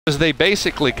Because they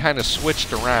basically kind of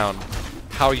switched around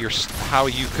how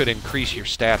you could increase your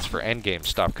stats for endgame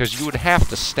stuff. Because you would have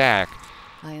to stack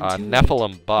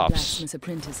Nephilim buffs.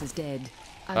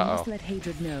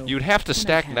 You'd have to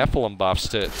stack Nephilim buffs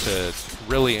to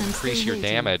really increase your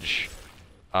damage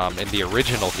in the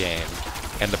original game.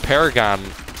 And the Paragon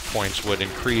points would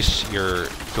increase your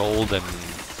gold and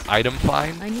item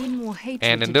find.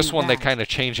 And in this one, they kind of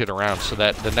change it around so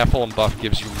that the Nephilim buff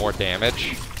gives you more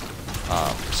damage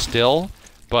still,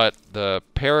 but the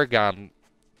Paragon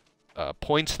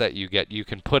points that you get, you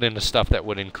can put into stuff that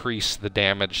would increase the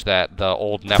damage that the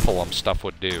old Nephilim stuff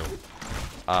would do.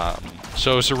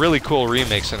 So it's a really cool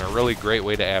remix and a really great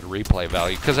way to add replay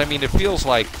value. Because, I mean, it feels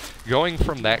like going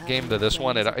from that game to this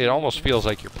one, it almost feels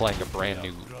like you're playing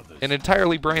an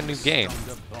entirely brand new game.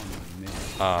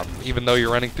 Even though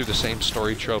you're running through the same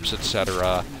story tropes,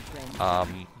 etc.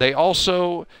 They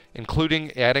also,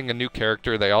 including adding a new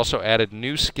character, they also added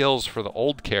new skills for the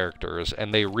old characters,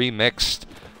 and they remixed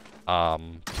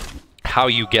how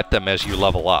you get them as you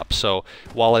level up. So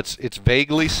while it's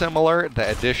vaguely similar, the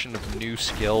addition of new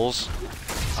skills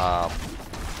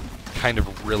kind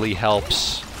of really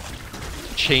helps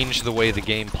change the way the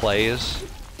game plays.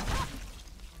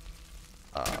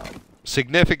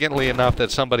 Significantly enough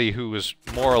that somebody who was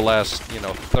more or less,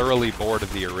 thoroughly bored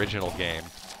of the original game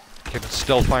can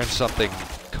still find something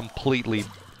completely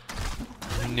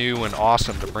new and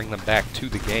awesome to bring them back to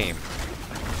the game.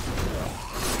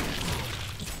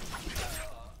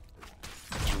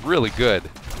 It's really good.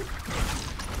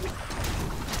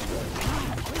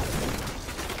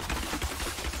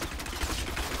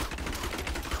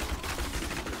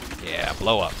 Yeah,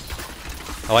 blow up.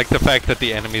 I like the fact that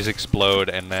the enemies explode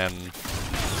and then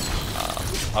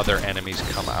other enemies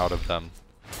come out of them.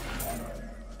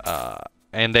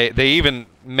 And they even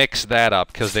mix that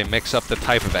up, because they mix up the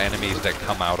type of enemies that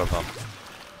come out of them.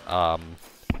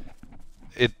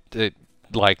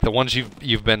 Like the ones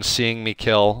you've been seeing me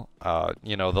kill, the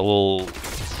little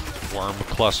worm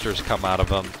clusters come out of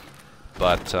them.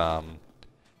 But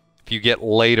if you get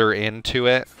later into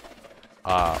it,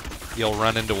 you'll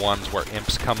run into ones where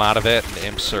imps come out of it, and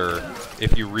imps are,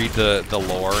 if you read the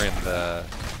lore in the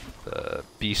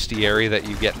bestiary that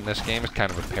you get in this game, is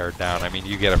kind of a pared down. I mean,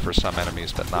 you get it for some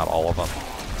enemies, but not all of them.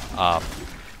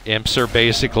 Imps are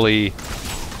basically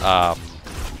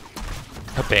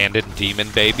abandoned demon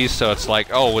babies, so it's like,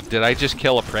 oh, did I just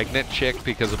kill a pregnant chick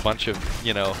because a bunch of,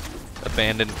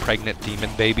 abandoned pregnant demon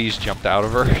babies jumped out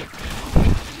of her?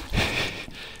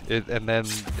 And then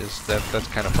that's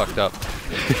kind of fucked up.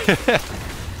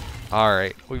 All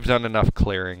right, we've done enough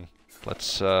clearing.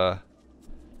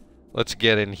 Let's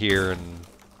get in here and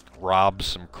rob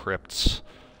some crypts.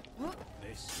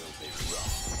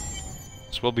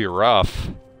 This will be rough.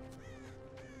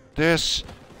 This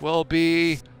will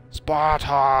be Sparta.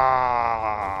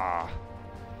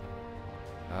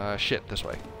 Shit, this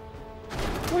way.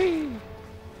 Whee!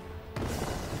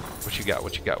 What you got?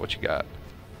 What you got? What you got?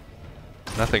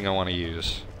 Nothing I want to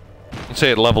use. Let's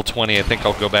say at level 20, I think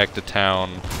I'll go back to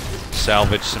town,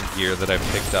 salvage some gear that I've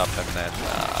picked up, and then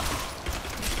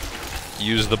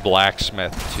use the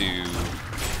blacksmith to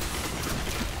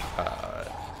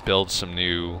build some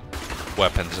new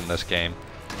weapons in this game.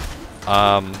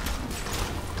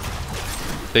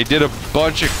 They did a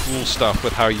bunch of cool stuff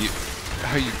with how you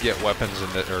get weapons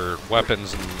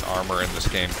weapons and armor in this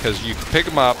game, because you can pick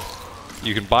them up,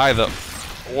 you can buy them,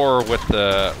 or with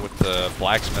the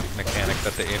blacksmith mechanic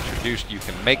that they introduced, you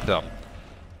can make them,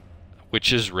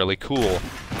 which is really cool.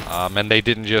 And they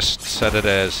didn't just set it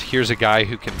as, here's a guy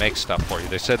who can make stuff for you.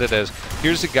 They said it as,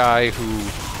 here's a guy who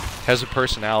has a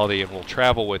personality and will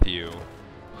travel with you,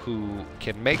 who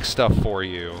can make stuff for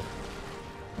you,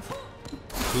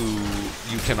 who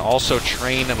you can also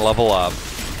train and level up.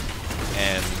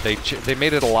 And they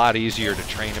made it a lot easier to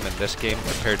train him in this game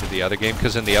compared to the other game,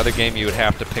 because in the other game you would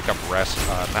have to pick up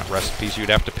not recipes, you'd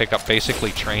have to pick up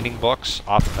basically training books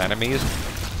off of enemies,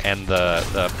 and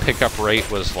the pickup rate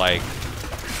was like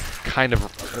kind of,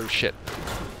 oh shit.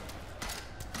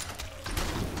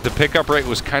 The pickup rate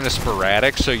was kind of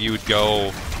sporadic, so you would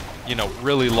go,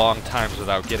 really long times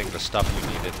without getting the stuff you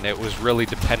needed, and it was really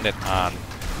dependent on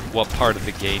what part of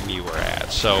the game you were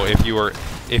at. So if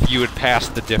you had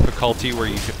passed the difficulty where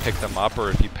you could pick them up, or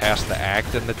if you passed the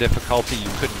act in the difficulty, you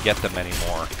couldn't get them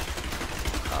anymore,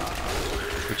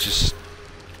 which is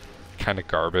kind of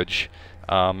garbage.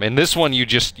 In this one, you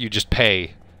just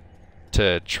pay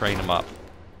to train them up,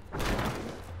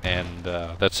 and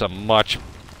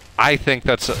I think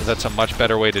that's a much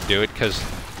better way to do it, because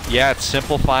yeah, it's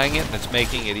simplifying it and it's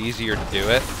making it easier to do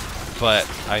it, but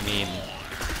I mean,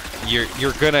 you're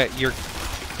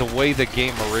the way the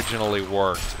game originally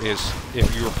worked is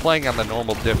if you were playing on the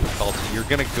normal difficulty, you're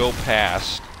going to go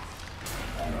past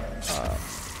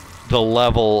the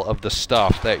level of the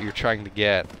stuff that you're trying to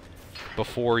get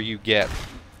before you get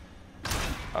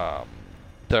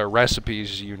the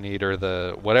recipes you need or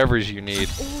the whatevers you need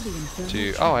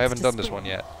to... Oh, I haven't done this one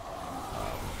yet.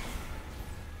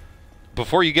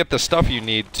 Before you get the stuff you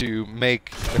need to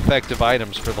make effective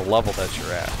items for the level that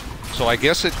you're at. So I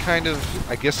guess it kind of...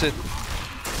 I guess it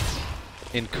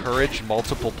encouraged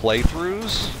multiple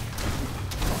playthroughs,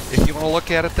 if you want to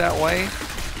look at it that way.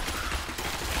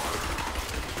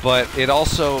 But it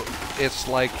also... It's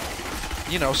like...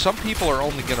 You know, some people are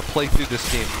only going to play through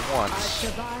this game once.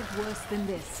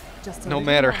 No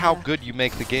matter how good you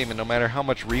make the game and no matter how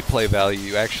much replay value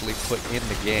you actually put in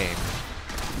the game.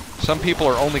 Some people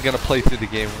are only going to play through the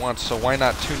game once, so why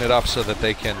not tune it up so that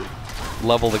they can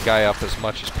level the guy up as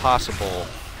much as possible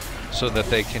so that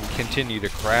they can continue to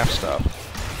craft stuff.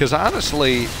 Because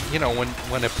honestly, you know,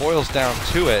 when it boils down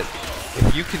to it,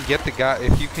 if you can get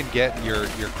your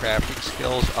crafting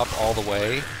skills up all the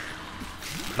way,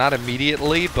 not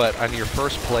immediately, but on your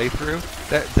first playthrough,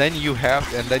 then you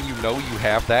know you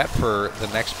have that for the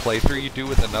next playthrough you do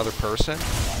with another person.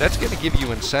 That's going to give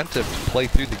you incentive to play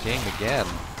through the game again.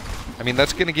 I mean,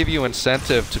 that's going to give you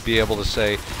incentive to be able to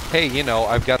say, hey, you know,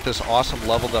 I've got this awesome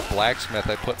leveled up blacksmith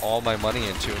I put all my money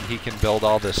into, and he can build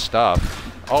all this stuff.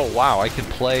 Oh wow, I can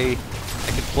play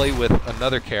with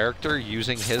another character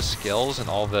using his skills and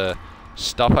all the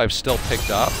stuff I've still picked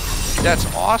up. That's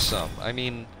awesome. I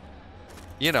mean,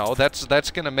 you know, that's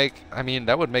gonna make, I mean,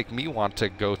 that would make me want to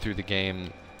go through the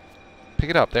game. Pick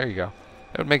it up, there you go.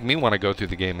 That would make me want to go through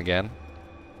the game again.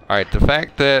 Alright, the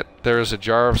fact that there's a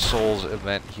Jar of Souls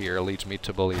event here leads me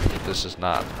to believe that this is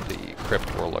not the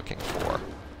crypt we're looking for.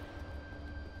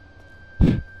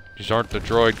 These aren't the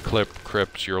droid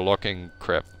crypts you're looking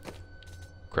crypt.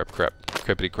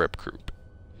 Crippity crypt croup.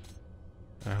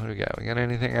 What do we got? We got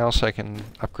anything else I can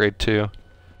upgrade to?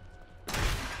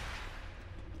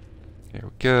 Here we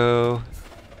go.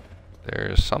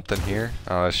 There's something here.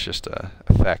 Oh, it's just a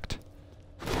effect.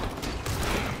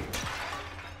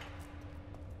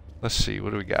 Let's see,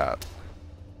 what do we got?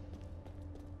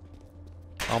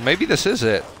 Oh, maybe this is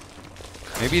it.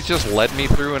 Maybe it just led me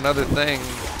through another thing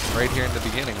right here in the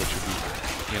beginning, which would be,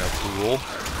 you know, cool.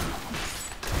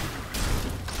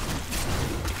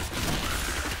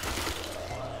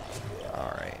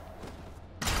 Alright.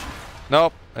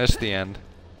 Nope, that's the end.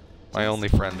 My only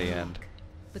friend, the end.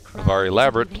 Of our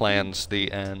elaborate plans,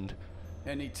 the end.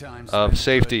 Of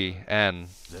safety and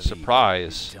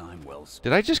surprise.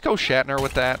 Did I just go Shatner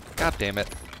with that? God damn it.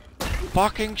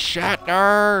 Fucking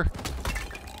Shatner!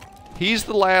 He's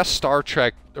the last Star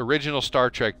Trek, original Star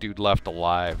Trek dude left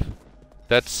alive.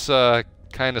 That's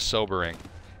kind of sobering.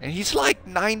 And he's like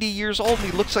 90 years old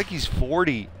and he looks like he's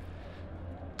 40.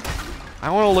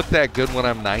 I want to look that good when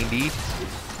I'm 90.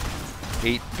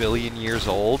 8 billion years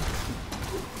old.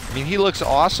 I mean, he looks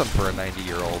awesome for a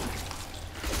 90-year-old.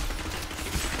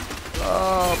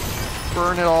 Oh,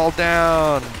 burn it all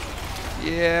down.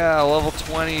 Yeah, level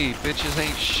 20. Bitches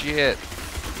ain't shit.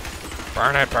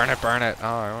 Burn it, burn it, burn it. Oh,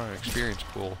 I want an experience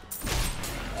pool.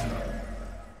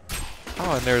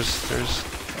 Oh, and there's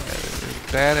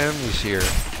bad enemies here.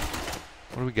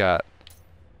 What do we got?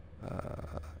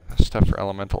 Stuff for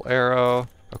elemental arrow.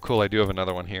 Oh, cool, I do have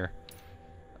another one here.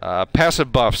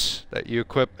 Passive buffs that you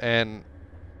equip and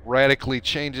radically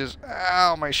changes...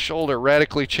 Ow, my shoulder!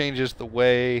 Radically changes the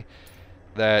way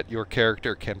that your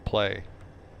character can play.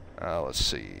 Let's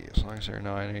see. As long as there are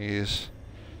no enemies.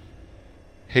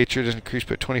 Hatred is increased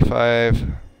by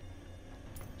 25.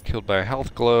 Killed by a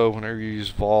health glow. Whenever you use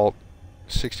Vault,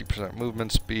 60%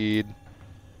 movement speed.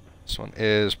 This one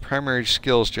is primary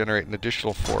skills generate an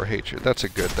additional 4 hatred. That's a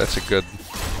good kind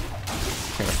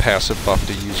of passive buff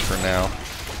to use for now.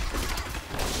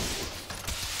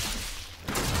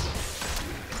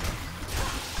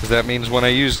 Because that means when I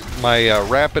use my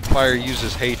rapid fire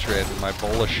uses hatred, my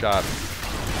bolus shot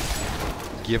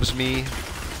gives me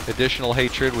additional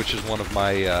hatred, which is one of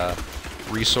my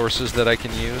resources that I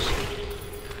can use.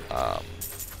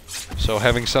 So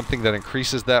having something that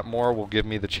increases that more will give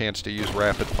me the chance to use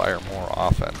rapid fire more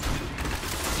often.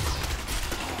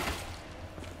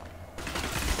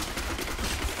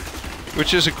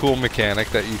 Which is a cool mechanic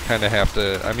that you kind of have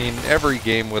to... I mean, every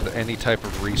game with any type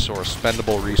of resource,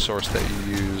 spendable resource that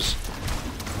you use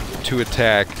to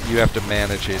attack, you have to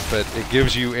manage it. But it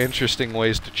gives you interesting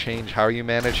ways to change how you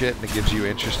manage it, and it gives you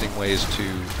interesting ways to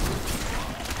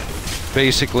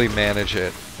basically manage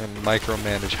it and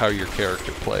micromanage how your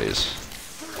character plays.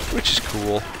 Which is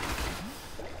cool.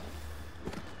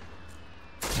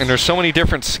 And there's so many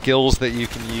different skills that you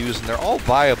can use, and they're all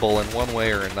viable in one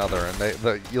way or another.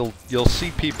 And you'll see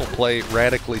people play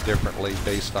radically differently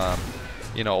based on,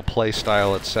 you know, play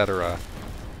style, etc.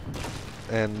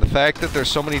 And the fact that there's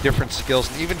so many different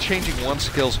skills, and even changing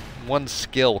one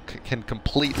skill can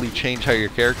completely change how your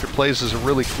character plays, is a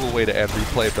really cool way to add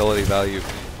replayability value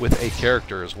with a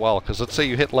character as well. Because let's say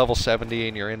you hit level 70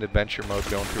 and you're in adventure mode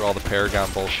going through all the Paragon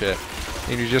bullshit,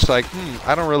 and you're just like,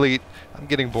 I'm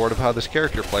getting bored of how this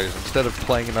character plays. Instead of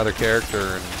playing another character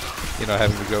and, you know,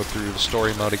 having to go through the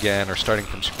story mode again or starting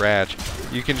from scratch,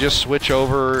 you can just switch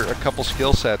over a couple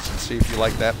skill sets and see if you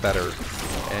like that better.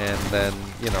 And then,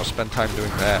 you know, spend time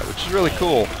doing that, which is really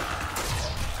cool.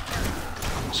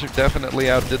 So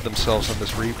definitely outdid themselves on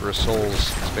this Reaper of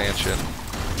Souls expansion.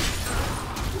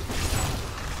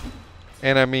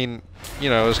 And I mean, you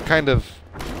know, it was kind of,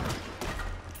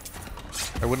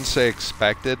 I wouldn't say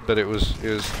expected, but it was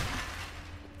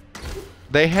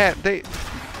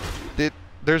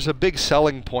there's a big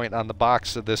selling point on the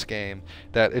box of this game,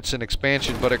 that it's an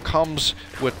expansion, but it comes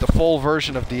with the full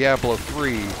version of Diablo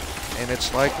 3, and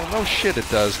it's like, well, no shit it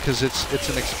does, because it's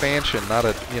an expansion, not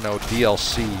a, you know,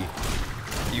 DLC.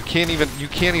 You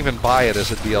can't even buy it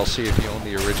as a DLC if you own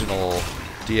the original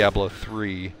Diablo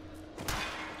 3.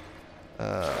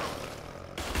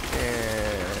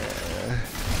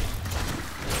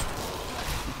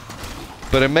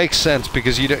 But it makes sense,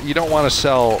 because you don't want to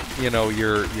sell, you know,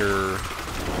 your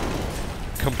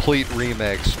complete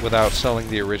remix without selling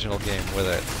the original game with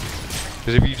it.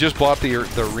 Because if you just bought the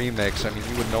remix, I mean,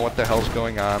 you would know what the hell's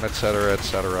going on, etc.,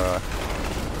 etc.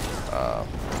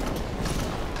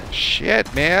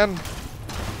 Shit, man!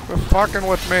 Quit fucking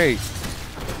with me!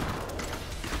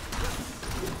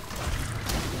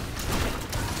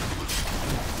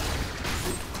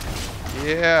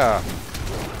 Yeah!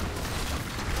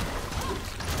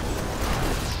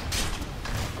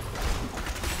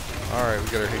 Alright, we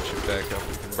got our HU back up.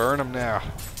 We can burn them now.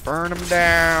 Burn them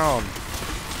down!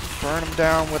 Burn them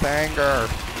down with anger!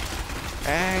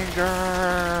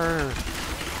 Anger!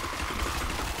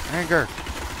 Anger!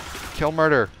 Kill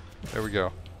murder! There we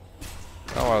go.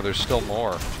 Oh wow, there's still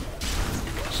more.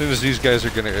 As soon as these guys are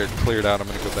gonna get cleared out, I'm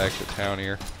gonna go back to town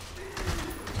here.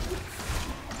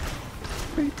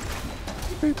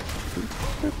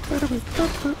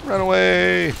 Run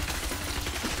away!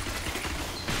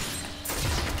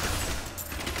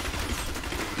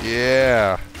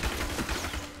 Yeah!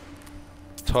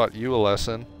 Taught you a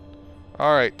lesson.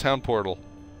 Alright, town portal.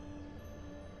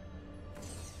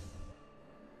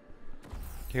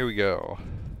 Here we go.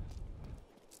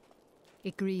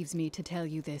 It grieves me to tell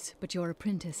you this, but your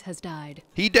apprentice has died.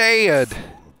 He died!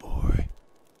 Poor boy.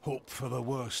 Hope for the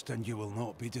worst and you will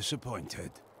not be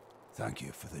disappointed. Thank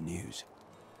you for the news.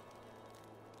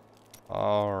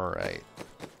 Alright.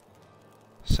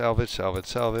 Salvage, salvage,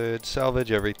 salvage,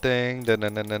 salvage everything. We're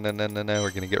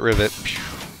gonna get rid of it.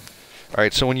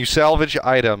 Alright, so when you salvage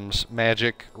items,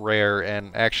 magic, rare,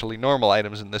 and actually normal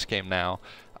items in this game now,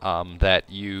 that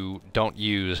you don't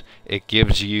use, it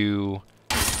gives you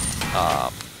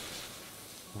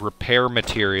repair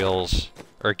materials,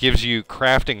 or it gives you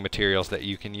crafting materials that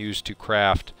you can use to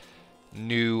craft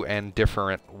new and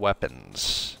different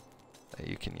weapons that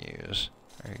you can use.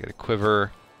 Alright, you get a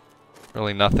quiver.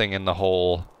 Really nothing in the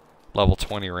whole level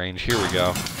 20 range. Here we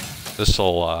go. This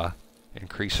will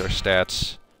increase our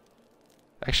stats.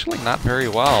 Actually, not very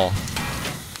well.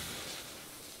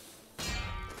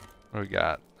 What do we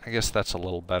got? I guess that's a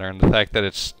little better. And the fact that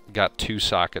it's got 2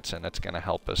 sockets in it's going to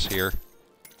help us here.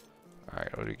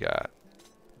 Alright, what do we got?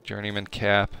 Journeyman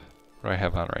cap. What do I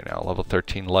have on right now? Level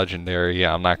 13 legendary.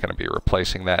 Yeah, I'm not going to be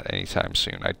replacing that anytime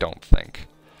soon, I don't think.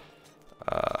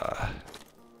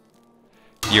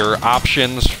 Your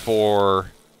options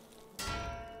for...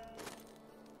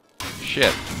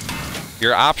 Shit.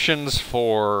 Your options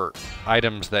for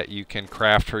items that you can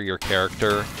craft for your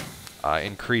character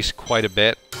increase quite a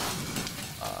bit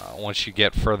once you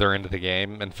get further into the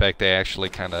game. In fact, they actually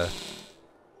kind of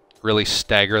really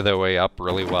stagger their way up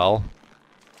really well,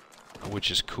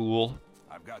 which is cool.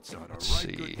 I've got Let's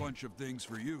see. good bunch of things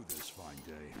for you this fine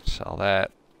day. Sell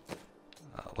that.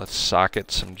 Let's socket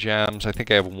some gems. I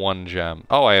think I have 1 gem.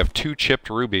 Oh, I have 2 chipped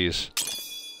rubies.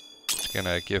 It's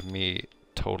gonna give me a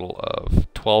total of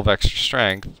 12 extra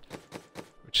strength,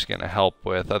 which is gonna help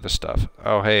with other stuff.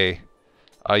 Oh, hey.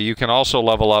 You can also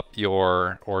level up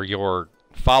your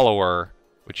follower,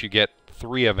 which you get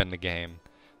 3 of in the game,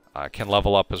 can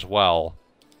level up as well.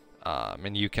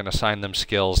 And you can assign them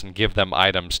skills and give them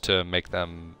items to make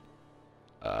them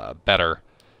better.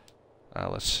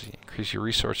 Let's see. Increase your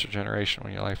resource regeneration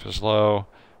when your life is low.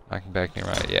 Knocking back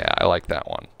nearby. Yeah, I like that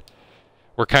one.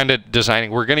 we're kind of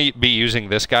designing. We're going to be using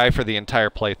this guy for the entire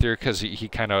playthrough because he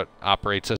kind of operates as